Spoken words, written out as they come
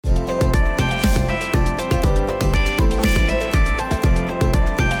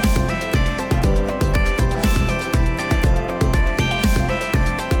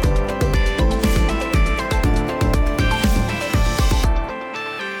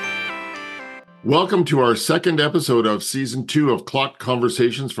Welcome to our second episode of Season 2 of Clot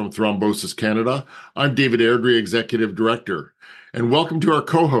Conversations from Thrombosis Canada. I'm David Airdrie, Executive Director. And welcome to our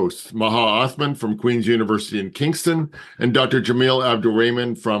co-hosts, Maha Othman from Queen's University in Kingston and Dr. Jamil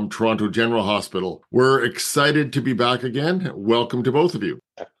Abdurrahman from Toronto General Hospital. We're excited to be back again. Welcome to both of you.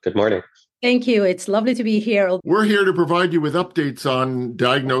 Good morning. Thank you. It's lovely to be here. We're here to provide you with updates on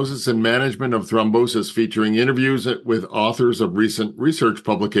diagnosis and management of thrombosis, featuring interviews with authors of recent research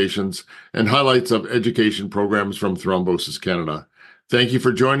publications and highlights of education programs from Thrombosis Canada. Thank you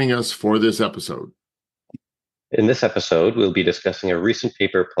for joining us for this episode. In this episode, we'll be discussing a recent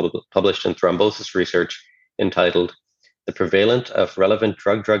paper published in Thrombosis Research entitled The Prevalence of Relevant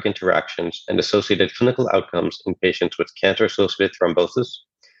Drug-Drug Interactions and Associated Clinical Outcomes in Patients with Cancer-Associated Thrombosis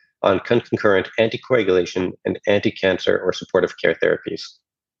on Concurrent Anticoagulation and Anti-Cancer or Supportive Care Therapies.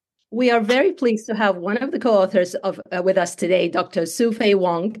 We are very pleased to have one of the co-authors with us today, Dr. Tzu-Fei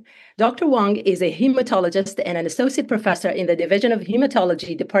Wang. Dr. Wang is a hematologist and an associate professor in the Division of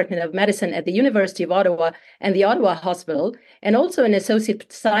Hematology, Department of Medicine at the University of Ottawa and the Ottawa Hospital, and also an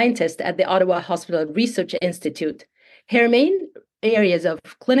associate scientist at the Ottawa Hospital Research Institute. Her main areas of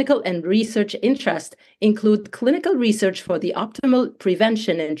clinical and research interest include clinical research for the optimal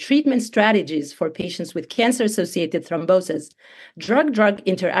prevention and treatment strategies for patients with cancer-associated thrombosis, drug-drug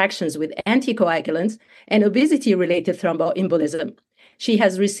interactions with anticoagulants, and obesity-related thromboembolism. She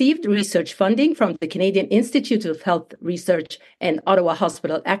has received research funding from the Canadian Institute of Health Research and Ottawa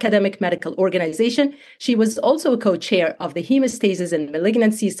Hospital Academic Medical Organization. She was also a co-chair of the Hemostasis and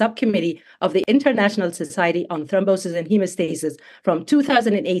Malignancy Subcommittee of the International Society on Thrombosis and Hemostasis from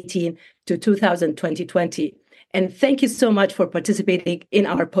 2018 to 2020. And thank you so much for participating in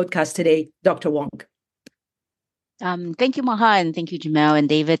our podcast today, Dr. Wang. Thank you, Maha, and thank you, Jamil and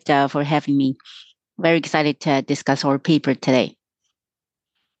David, for having me. Very excited to discuss our paper today.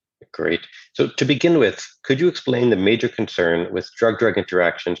 Great. So to begin with, could you explain the major concern with drug-drug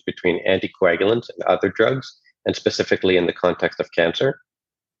interactions between anticoagulants and other drugs, and specifically in the context of cancer?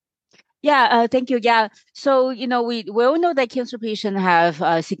 Yeah, thank you. Yeah. So, we all know that cancer patients have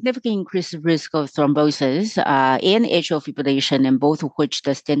a significant increased risk of thrombosis and atrial fibrillation, and both of which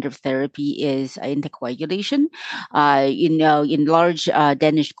the standard therapy is anticoagulation. In large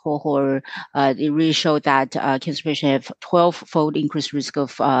Danish cohort, they really showed that cancer patients have 12-fold increased risk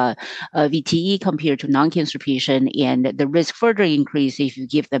of VTE compared to non-cancer patient, and the risk further increase if you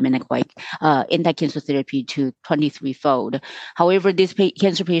give them anti-cancer therapy to 23-fold. However, this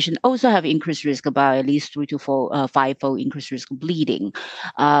cancer patient also have increased risk about at least 3 to 5-fold increased risk of bleeding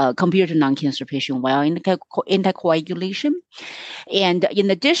compared to non-cancer patient while in anticoagulation. And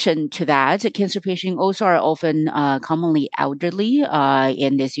in addition to that, cancer patients also are often commonly elderly,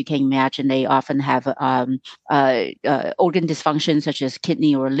 and as you can imagine, they often have organ dysfunction such as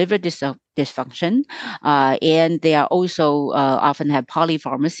kidney or liver dysfunction, and they are also often have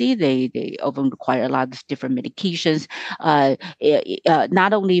polypharmacy. They often require a lot of different medications,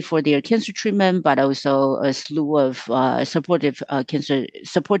 not only for their cancer treatment, but also a slew of supportive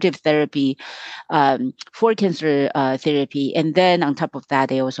therapy for cancer therapy. And then on top of that,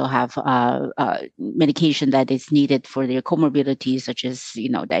 they also have medication that is needed for their comorbidities, such as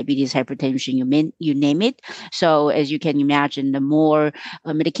diabetes, hypertension, you name it. So as you can imagine, the more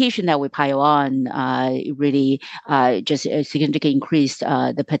medication that we pile on, it really just significantly increase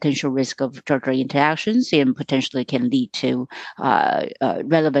the potential risk of drug-drug interactions and potentially can lead to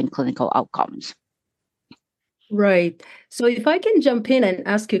relevant clinical outcomes. Right. So if I can jump in and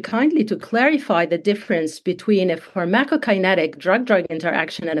ask you kindly to clarify the difference between a pharmacokinetic drug-drug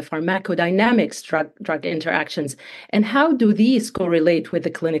interaction and a pharmacodynamics drug-drug interactions, and how do these correlate with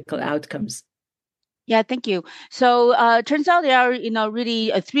the clinical outcomes? Yeah, thank you. So turns out there are,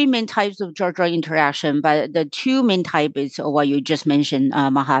 really three main types of drug-drug interaction, but the two main types is what you just mentioned,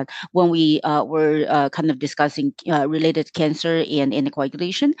 Mahat, when we were kind of discussing related to cancer and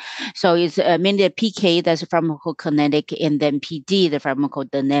anticoagulation. So it's mainly a PK, that's a pharmacokinetic, and then PD, the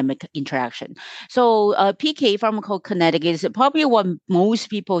pharmacodynamic interaction. So PK, pharmacokinetic, is probably what most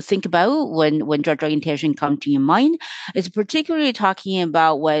people think about when drug-drug interaction come to your mind. It's particularly talking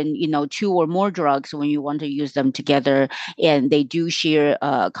about when, two or more drugs, when you want to use them together, and they do share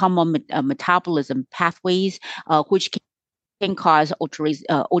common metabolism pathways, which can cause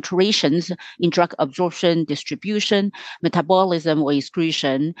alterations in drug absorption, distribution, metabolism, or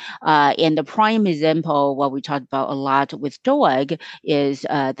excretion. And the prime example, what we talked about a lot with DOAG, is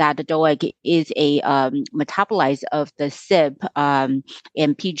that the DOAG is a metabolite of the CYP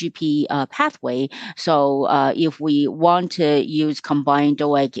and PGP pathway. So if we want to use combined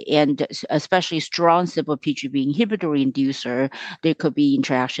DOAG and especially strong CYP or PGP inhibitor inducer, there could be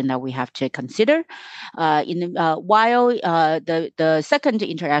interaction that we have to consider. While the second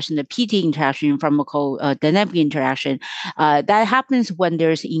interaction, the PT interaction, pharmacodynamic interaction, that happens when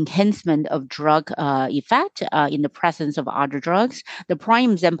there's enhancement of drug effect in the presence of other drugs. The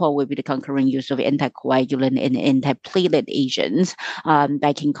prime example would be the concurrent use of anticoagulant and antiplatelet agents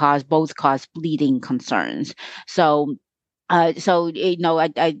that can cause bleeding concerns. So I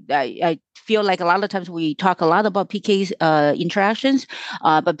feel like a lot of times we talk a lot about PK interactions,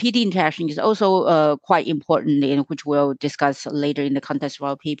 but PD interaction is also quite important, in which we'll discuss later in the context of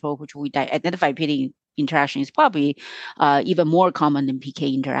our paper, which we identify PD interaction is probably even more common than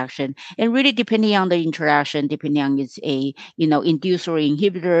PK interaction. And really, depending on the interaction, depending on it's a inducer or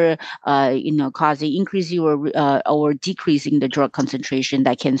inhibitor, causing increasing or decreasing the drug concentration,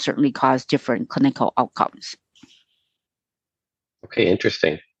 that can certainly cause different clinical outcomes. Okay,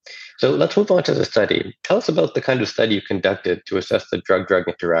 interesting. So let's move on to the study. Tell us about the kind of study you conducted to assess the drug-drug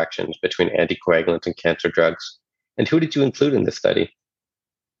interactions between anticoagulants and cancer drugs, and who did you include in the study?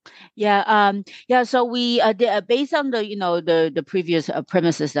 So we based on the previous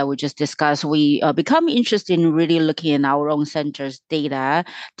premises that we just discussed, we become interested in really looking at our own center's data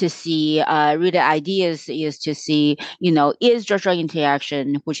to see really ideas is to see is drug-drug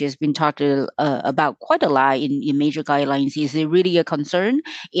interaction, which has been talked about quite a lot in major guidelines, is it really a concern,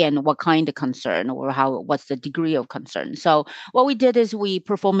 and what kind of concern, or what's the degree of concern. So what we did is we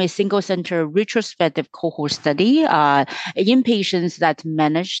performed a single center retrospective cohort study in patients that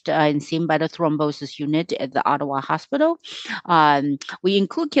managed and seen by the thrombosis unit at the Ottawa Hospital. We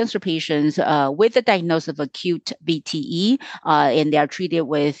include cancer patients with a diagnosis of acute VTE, and they are treated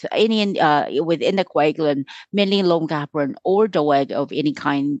with anticoagulant, mainly loncaparin or DOAG of any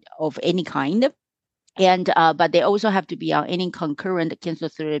kind. And but they also have to be on any concurrent cancer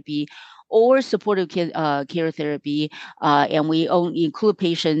therapy or supportive care therapy. And we only include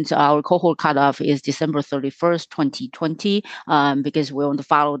patients, our cohort cutoff is December 31st, 2020, because we want to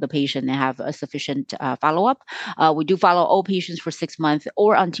follow the patient and have a sufficient follow-up. We do follow all patients for 6 months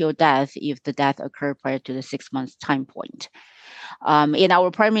or until death if the death occurred prior to the 6 months time point. And our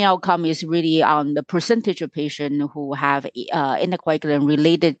primary outcome is really on the percentage of patients who have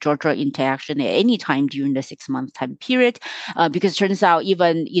anticoagulant-related drug-drug interaction at any time during the 6 month time period. Because it turns out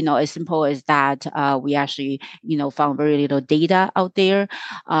even as simple as that, we actually found very little data out there,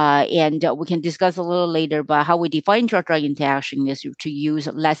 and we can discuss a little later. But how we define drug-drug interaction is to use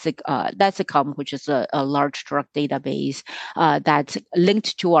Lexicon, which is a large drug database that's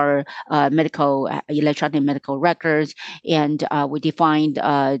linked to our electronic medical records, and we defined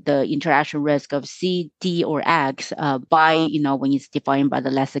the interaction risk of C, D, or X by when it's defined by the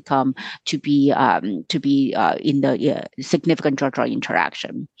lexicon to be in the significant drug-drug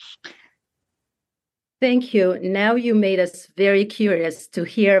interaction. Thank you. Now you made us very curious to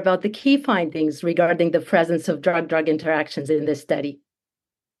hear about the key findings regarding the presence of drug-drug interactions in this study.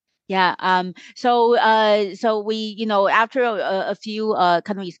 So we, after a few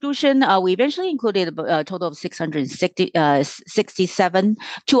kind of exclusion, we eventually included a total of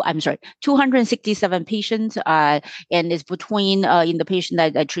 267 patients, and it's between in the patient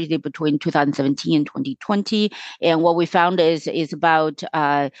that I treated between 2017 and 2020. And what we found is about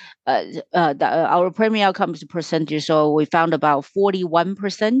our primary outcomes percentage. So we found about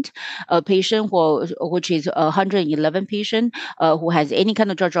 41% patient, which is 111 patient who has any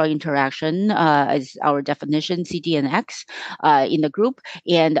kind of drug-drug interaction as our definition, CD and X in the group,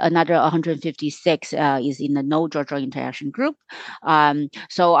 and another 156 is in the no drug-drug interaction group.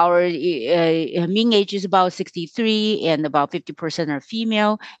 So our mean age is about 63, and about 50% are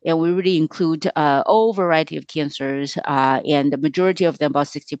female, and we really include all variety of cancers, and the majority of them, about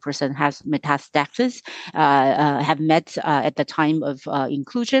 60%, has metastasis, have met at the time of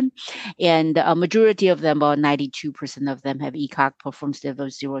inclusion, and a majority of them, about 92% of them, have ECOG performance level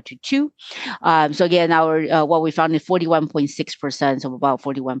 0 0 to 2. So again, our what we found is 41.6%, so about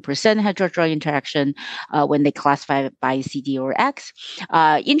 41% had drug-drug interaction when they classify it by CD or X.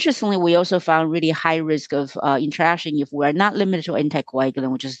 Interestingly, we also found really high risk of interaction if we are not limited to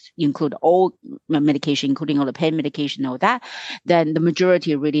anticoagulant, which is include all medication, including all the pain medication, all that. Then the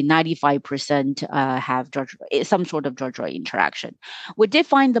majority, really 95%, have some sort of drug-drug interaction. We did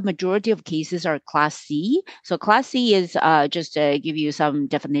find the majority of cases are class C. So class C is, just to give you some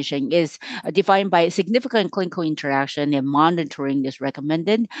definition, is defined by significant clinical interaction and monitoring is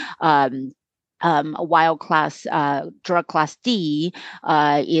recommended. While drug class D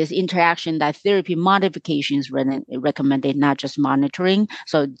is interaction that therapy modifications recommended, not just monitoring.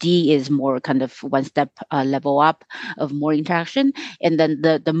 So D is more kind of one step level up of more interaction. And then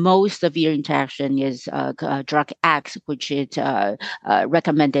the most severe interaction is drug X, which is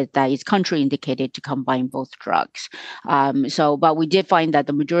recommended that is contraindicated to combine both drugs. But we did find that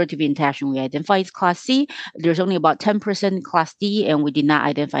the majority of interaction we identified is class C. There's only about 10% class D, and we did not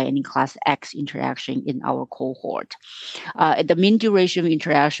identify any class X interaction in our cohort. The mean duration of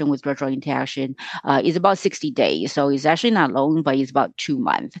interaction with drug-drug interaction is about 60 days. So it's actually not long, but it's about 2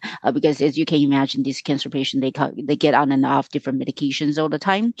 months. Because as you can imagine, these cancer patients, they get on and off different medications all the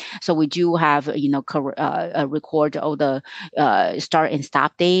time. So we do have, record all the start and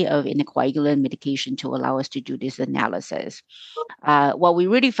stop day of anticoagulant medication to allow us to do this analysis. What we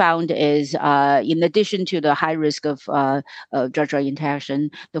really found is, in addition to the high risk of drug-drug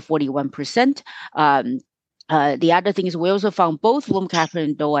interaction, the 41%, the other thing is we also found both lumacaftor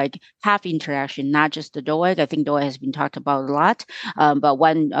and DOAC have interaction, not just the DOAC. I think DOAC has been talked about a lot. But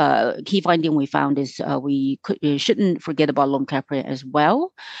one key finding we found is we shouldn't forget about lumacaftor as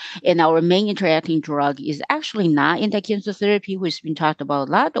well. And our main interacting drug is actually not anti-cancer therapy, which has been talked about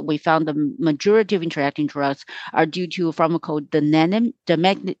a lot. We found the majority of interacting drugs are due to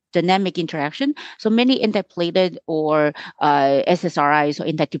pharmacodynamic interaction. So many antiplatelet or SSRIs or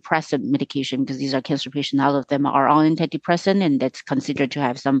antidepressant medication, because these are cancer patients, all of them are on antidepressant, and that's considered to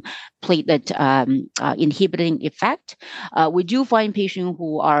have some platelet inhibiting effect. We do find patients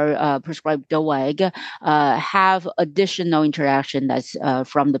who are prescribed DOAC have additional interaction that's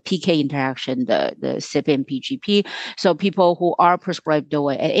from the PK interaction, the CYP and PGP. So people who are prescribed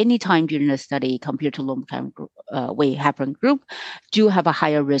DOAC at any time during the study compared to lumacaftor heparin group do have a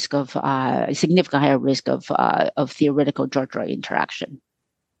higher risk of significant higher risk of theoretical drug-drug interaction.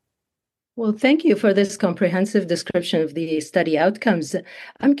 Well, thank you for this comprehensive description of the study outcomes.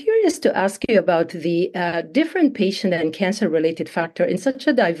 I'm curious to ask you about the different patient and cancer-related factor in such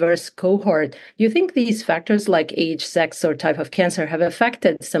a diverse cohort. Do you think these factors like age, sex, or type of cancer have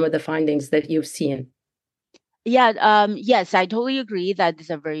affected some of the findings that you've seen? Yeah, yes, I totally agree. That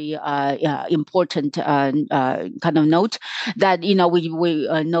is a very important kind of note that, we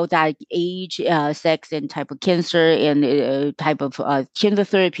know that age, sex, and type of cancer and type of cancer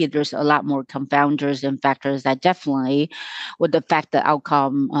therapy, there's a lot more confounders and factors that definitely would affect the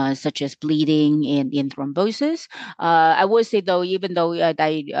outcome, such as bleeding and thrombosis. I would say, though, even though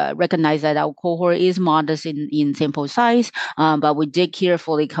I recognize that our cohort is modest in sample size, but we did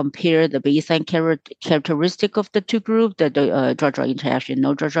carefully compare the baseline characteristic of the two groups, the drug-drug interaction,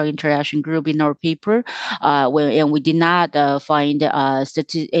 no drug-drug interaction group in our paper, and we did not find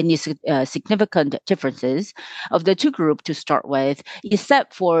any significant differences of the two groups to start with,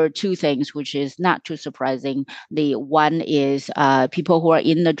 except for two things, which is not too surprising. The one is people who are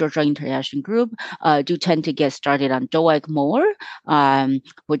in the drug-drug interaction group do tend to get started on DOAC more,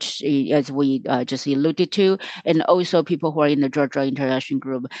 which, as we just alluded to, and also people who are in the drug-drug interaction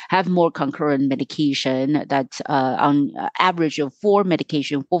group have more concurrent medication that's on average of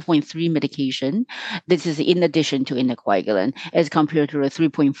 4.3 medication. This is in addition to anticoagulant, as compared to a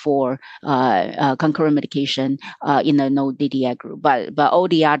 3.4 concurrent medication in the no DDI group. But all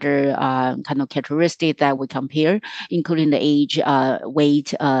the other kind of characteristics that we compare, including the age,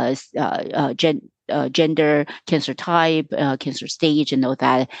 weight, gender, cancer type, cancer stage, and all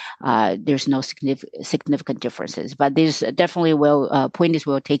that, there's no significant differences. But there's definitely point is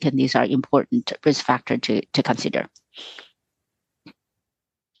well taken. These are important risk factor to consider.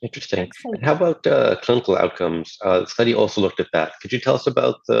 Interesting. And how about clinical outcomes? The study also looked at that. Could you tell us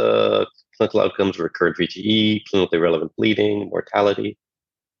about the clinical outcomes, recurrent VTE, clinically relevant bleeding, mortality?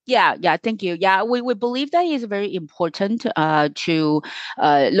 Yeah, thank you. Yeah, we believe that is very important to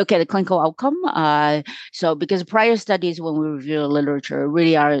look at the clinical outcome. So because prior studies, when we review the literature,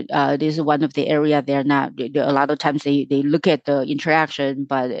 really are this is one of the area they're not. A lot of times they look at the interaction,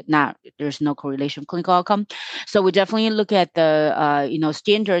 but there's no correlation with clinical outcome. So we definitely look at the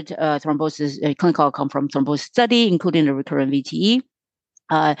standard thrombosis clinical outcome from thrombosis study, including the recurrent VTE.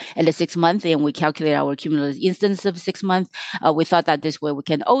 at the 6 month, and we calculate our cumulative incidence of 6 months. We thought that this way we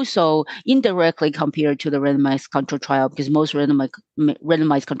can also indirectly compare to the randomized control trial, because most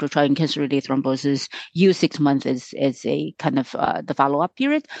randomized control trial in cancer-related thrombosis use 6 months as a kind of the follow-up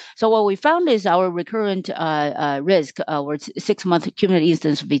period. So what we found is our recurrent risk, or 6 month cumulative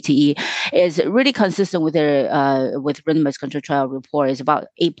incidence of VTE, is really consistent with the with randomized control trial report. Is about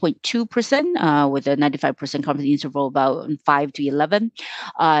 8.2%, with a 95% confidence interval about 5 to 11.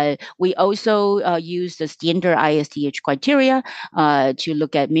 We also use the standard ISTH criteria to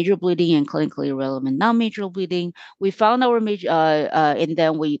look at major bleeding and clinically relevant non-major bleeding. We found our major, and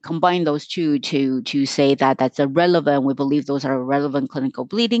then we combine those two to say that that's a relevant. We believe those are relevant clinical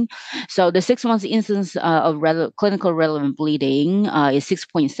bleeding. So the 6 months incidence of clinical relevant bleeding is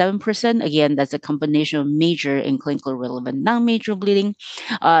 6.7%. Again, that's a combination of major and clinically relevant non-major bleeding.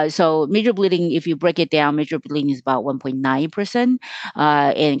 So major bleeding, if you break it down, major bleeding is about 1.9%.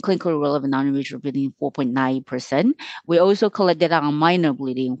 And clinically relevant non-major bleeding 4.9%. We also collect data on minor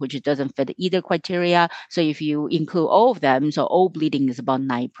bleeding, which doesn't fit either criteria. So if you include all of them, so all bleeding is about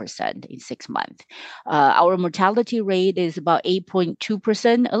 9% in 6 months. Our mortality rate is about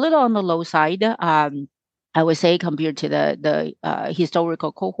 8.2%, a little on the low side. I would say, compared to the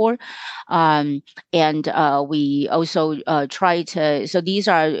historical cohort. And we also try to, so these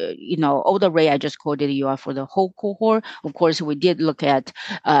are, all the rate I just quoted you are for the whole cohort. Of course, we did look at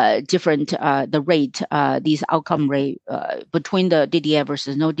different, the rate, these outcome rate between the DDI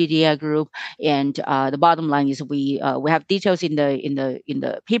versus no DDI group. And the bottom line is we have details in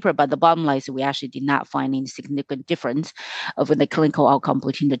the paper, but the bottom line is we actually did not find any significant difference of the clinical outcome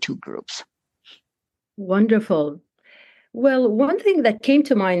between the two groups. Wonderful. Well, one thing that came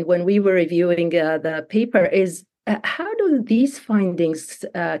to mind when we were reviewing the paper is how do these findings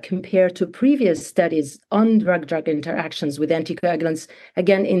compare to previous studies on drug-drug interactions with anticoagulants,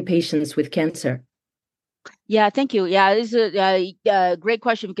 again, in patients with cancer? Yeah, thank you. Yeah, this is a great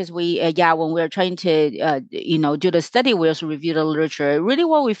question, because we, when we're trying to, do the study, we also review the literature. Really,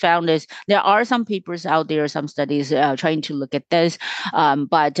 what we found is there are some papers out there, some studies trying to look at this,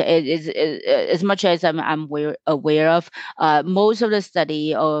 but it is as much as I'm aware of, most of the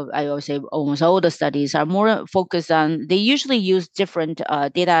study, or I would say almost all the studies, are more focused on. They usually use different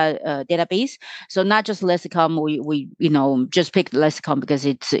database. So not just Lexicon. We just picked Lexicon because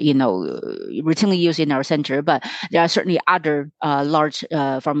it's routinely used in our center. But there are certainly other large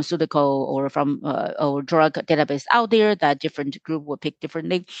pharmaceutical or or drug database out there that different group will pick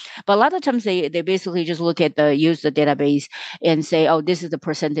differently. But a lot of times they basically just look at use the database and say, oh, this is the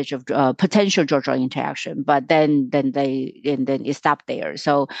percentage of potential drug-drug interaction. But then it stopped there.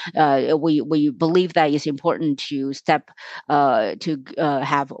 So we believe that it's important to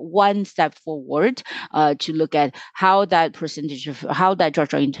have one step forward to look at how that percentage of how that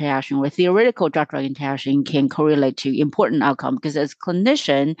drug-drug interaction or theoretical drug-drug interaction can correlate to important outcome. Because as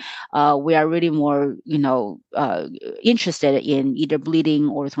clinician, we are really more, interested in either bleeding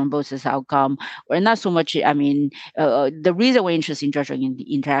or thrombosis outcome, or not so much. I mean, the reason we're interested in drug-drug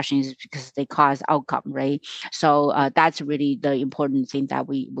interaction is because they cause outcome, right? So that's really the important thing that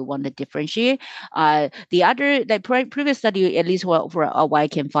we want to differentiate. The previous study, at least for what I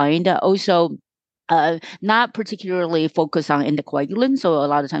can find, also not particularly focused on anticoagulants. So a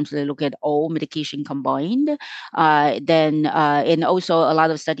lot of times they look at all medication combined. And also a lot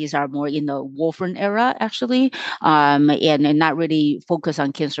of studies are more in the warfarin era, actually, and not really focused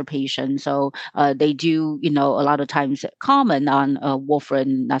on cancer patients. So they do, a lot of times comment on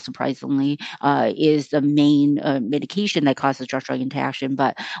warfarin, not surprisingly, is the main medication that causes drug-drug interaction.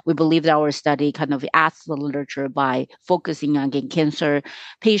 But we believe that our study kind of asks the literature by focusing on cancer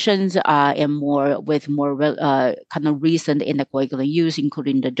patients and with more kind of recent anticoagulant use,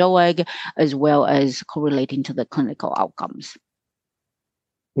 including the DOAG, as well as correlating to the clinical outcomes.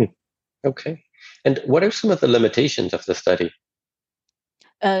 Okay. And what are some of the limitations of the study?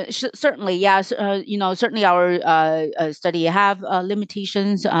 Certainly, yeah. Certainly our study have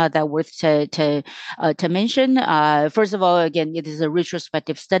limitations that worth to mention. First of all, again, it is a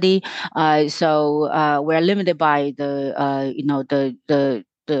retrospective study, so we're limited by the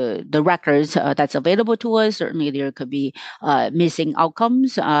records that's available to us. Certainly, there could be missing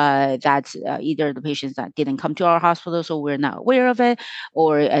outcomes. That's either the patients that didn't come to our hospital, so we're not aware of it,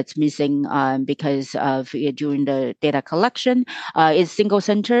 or it's missing because of during the data collection. It's single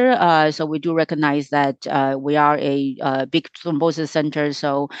center, so we do recognize that we are a big thrombosis center.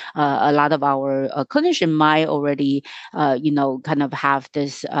 So a lot of our clinician might already, kind of have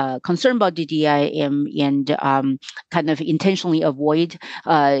this concern about DDI and kind of intentionally avoid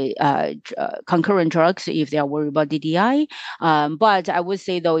concurrent drugs if they are worried about DDI. But I would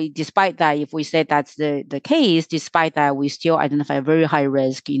say, though, despite that, if we say that's the case, despite that, we still identify a very high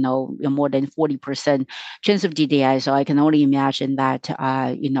risk, more than 40% chance of DDI. So I can only imagine that,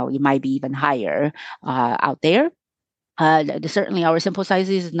 it might be even higher out there. Certainly, our sample size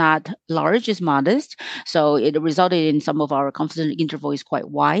is not large; it's modest, so it resulted in some of our confidence interval is quite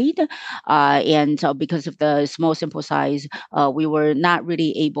wide, and so because of the small sample size, we were not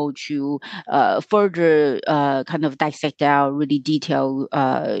really able to further kind of dissect out really detailed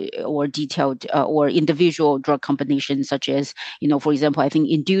or individual drug combinations, such as for example, I think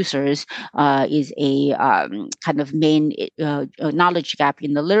inducers is a kind of main knowledge gap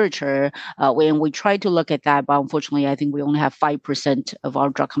in the literature when we try to look at that, but unfortunately, I think we only have 5% of our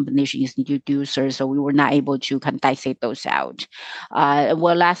drug combinations in inducers, so we were not able to kind of dissect those out.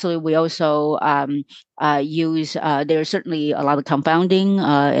 Well, lastly, we also use there's certainly a lot of confounding,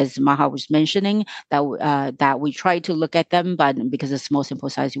 as Maha was mentioning, that we try to look at them, but because of small sample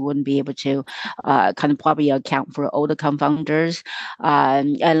size, you wouldn't be able to kind of probably account for all the confounders.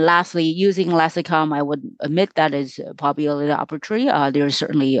 And lastly, using Lexicom, I would admit that is probably a little arbitrary. There are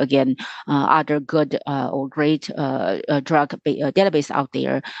certainly, again, other good or great drug database out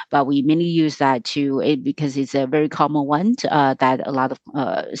there, but we mainly use that because it's a very common one that a lot of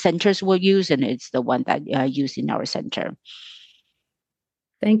centers will use, and it's the one that used in our center.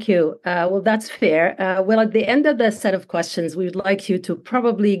 Thank you. Well, that's fair. Well, at the end of the set of questions, we would like you to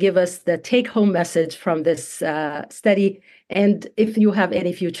probably give us the take-home message from this study, and if you have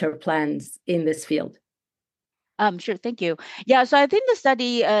any future plans in this field. Sure. Thank you. Yeah. So I think the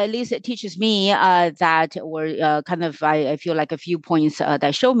study, at least it teaches me that, or kind of, I feel like a few points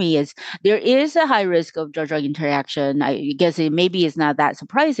that show me is there is a high risk of drug-drug interaction. I guess maybe it's not that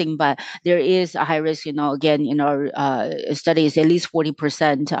surprising, but there is a high risk, again, in our studies, at least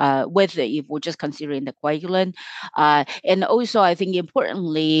 40% if we're just considering the coagulant. And also, I think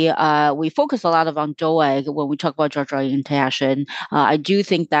importantly, we focus a lot on DOAG when we talk about drug-drug interaction. I do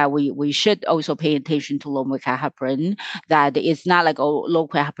think that we should also pay attention to low heparin, that it's not like local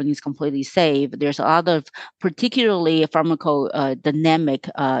heparin is completely safe. There's a lot of particularly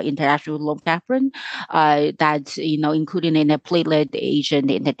pharmacodynamic interaction with low heparin that's including in a platelet agent,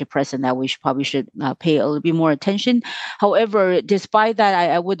 antidepressant, that we probably should pay a little bit more attention. However, despite that,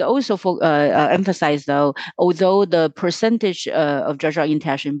 I would also emphasize, though, although the percentage of drug-drug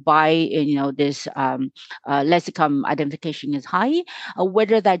interaction by this Lexicom identification is high,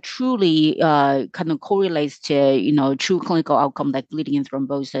 whether that truly kind of correlates to true clinical outcome like bleeding and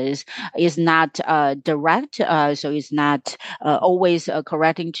thrombosis is not direct, so it's not always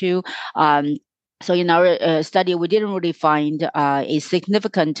correcting to. So in our study, we didn't really find a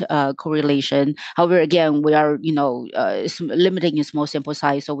significant correlation. However, again, we are limiting in small sample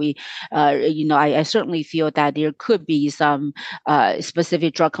size. So we, I certainly feel that there could be some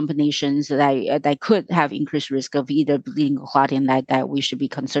specific drug combinations that could have increased risk of either bleeding or clotting that we should be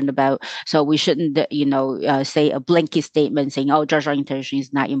concerned about. So we shouldn't say a blanket statement saying, oh, drug-drug interaction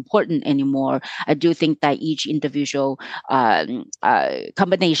is not important anymore. I do think that each individual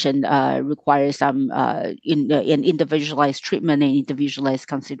combination requires some an individualized treatment and individualized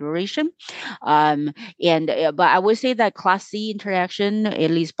consideration. But I would say that class C interaction,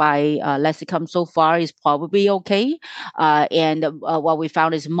 at least by Lexicom so far, is probably okay. And what we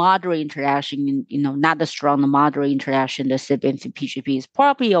found is moderate interaction, not the strong, the moderate interaction, the CYP and PGP is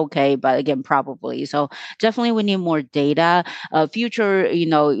probably okay, but again, probably. So definitely we need more data. Future,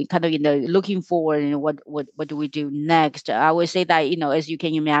 kind of looking forward, and what do we do next? I would say that, as you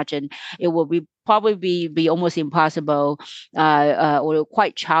can imagine, it will probably be almost impossible or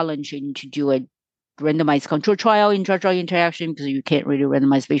quite challenging to do a randomized control trial in drug-drug interaction, because you can't really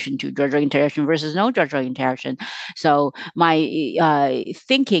randomize patient to drug-drug interaction versus no drug-drug interaction. So my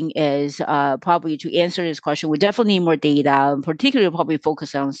thinking is probably to answer this question, we definitely need more data, particularly probably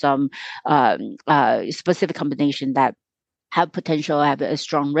focus on some specific combination that have potential, have a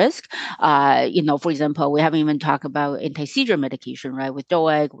strong risk. For example, we haven't even talked about anti-seizure medication, right? With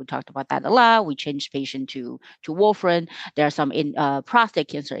DOAG, we talked about that a lot. We changed patient to warfarin. There are some prostate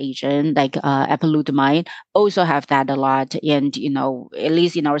cancer agent like apalutamide also have that a lot. And, at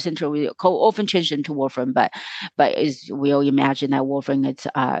least in our center, we often change them to warfarin, but as we all imagine that warfarin, it's,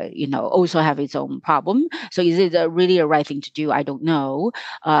 also have its own problem. So is it really a right thing to do? I don't know.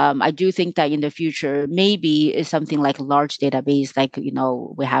 I do think that in the future, maybe something like large database, like,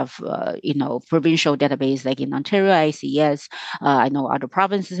 we have, provincial database, like in Ontario, ICS. I know other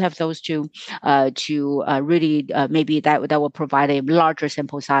provinces have those too, to really maybe that will provide a larger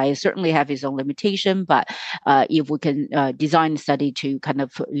sample size, certainly have its own limitation, but if we can design a study to kind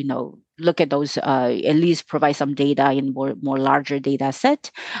of, look at those, at least provide some data in more larger data set,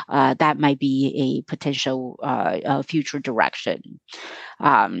 that might be a potential future direction.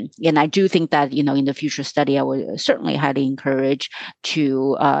 And I do think that, in the future study, I would certainly highly encourage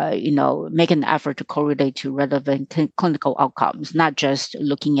to, make an effort to correlate to relevant clinical outcomes, not just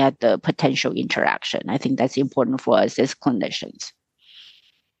looking at the potential interaction. I think that's important for us as clinicians.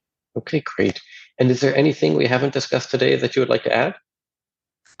 Okay, great. And is there anything we haven't discussed today that you would like to add?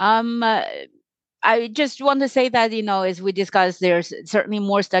 I just want to say that, as we discussed, there's certainly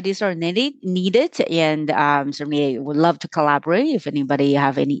more studies are needed, and certainly would love to collaborate. If anybody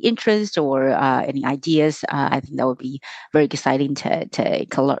have any interest or any ideas, I think that would be very exciting to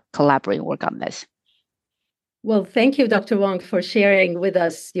collaborate and work on this. Well, thank you, Dr. Wang, for sharing with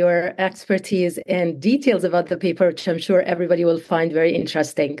us your expertise and details about the paper, which I'm sure everybody will find very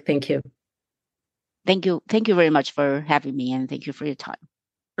interesting. Thank you. Thank you. Thank you very much for having me, and thank you for your time.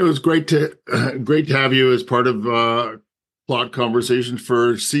 It was great to have you as part of Clot Conversations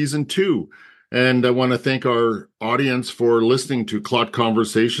for season 2. And I want to thank our audience for listening to Clot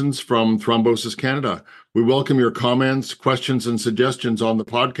Conversations from Thrombosis Canada. We welcome your comments, questions, and suggestions on the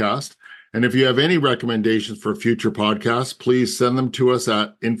podcast. And if you have any recommendations for future podcasts, please send them to us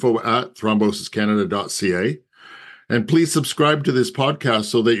at info@thrombosiscanada.ca. And please subscribe to this podcast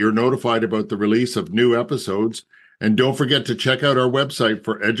so that you're notified about the release of new episodes. And don't forget to check out our website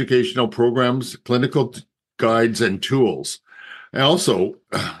for educational programs, clinical guides, and tools. And also,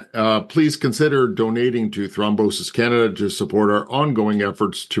 please consider donating to Thrombosis Canada to support our ongoing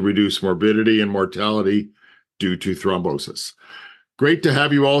efforts to reduce morbidity and mortality due to thrombosis. Great to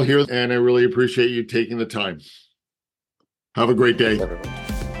have you all here, and I really appreciate you taking the time. Have a great day.